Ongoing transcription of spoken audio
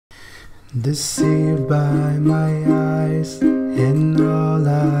Deceived by my eyes, and all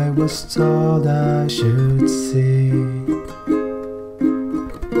I was told I should see.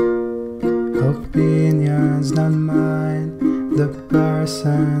 Opinions not mine, the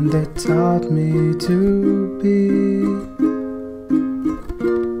person they taught me to be.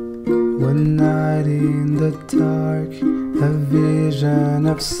 One night in the dark, a vision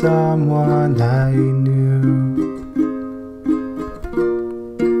of someone I knew.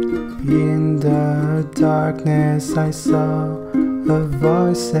 In the darkness I saw a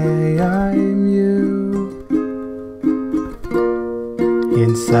voice say, I'm you.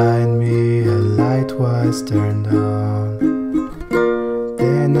 Inside me a light was turned on.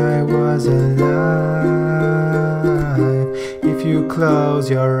 Then I was alive. If you close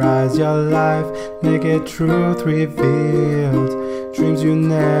your eyes, your life naked truth revealed. Dreams you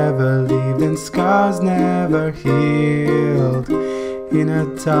never lived and scars never healed. In a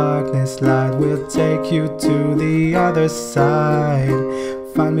darkness light will take you to the other side.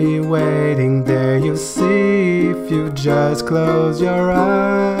 Find me waiting there, you'll see if you just close your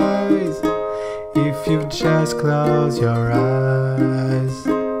eyes. If you just close your eyes.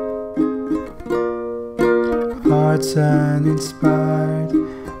 Hearts uninspired,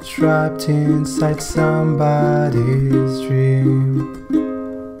 trapped inside somebody's dream.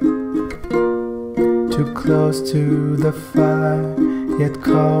 Too close to the fire, yet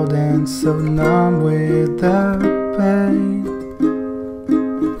cold and so numb with the pain.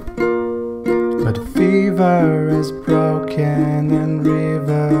 But fever is broken and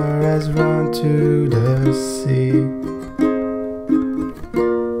river has run to the sea.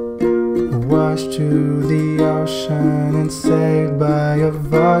 Washed to the ocean and saved by a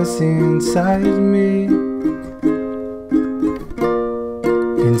voice inside me.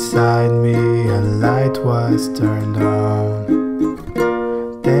 Inside me a light was turned on.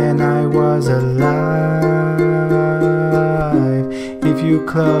 Then I was alive. If you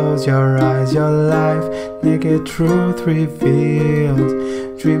close your eyes, your life naked truth revealed.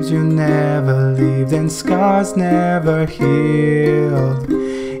 Dreams you never lived and scars never healed.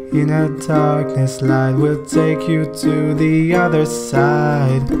 In a darkness light will take you to the other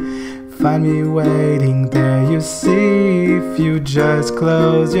side. Find me waiting there, you see, if you just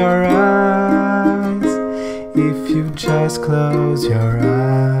close your eyes. If you just close your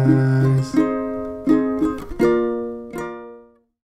eyes.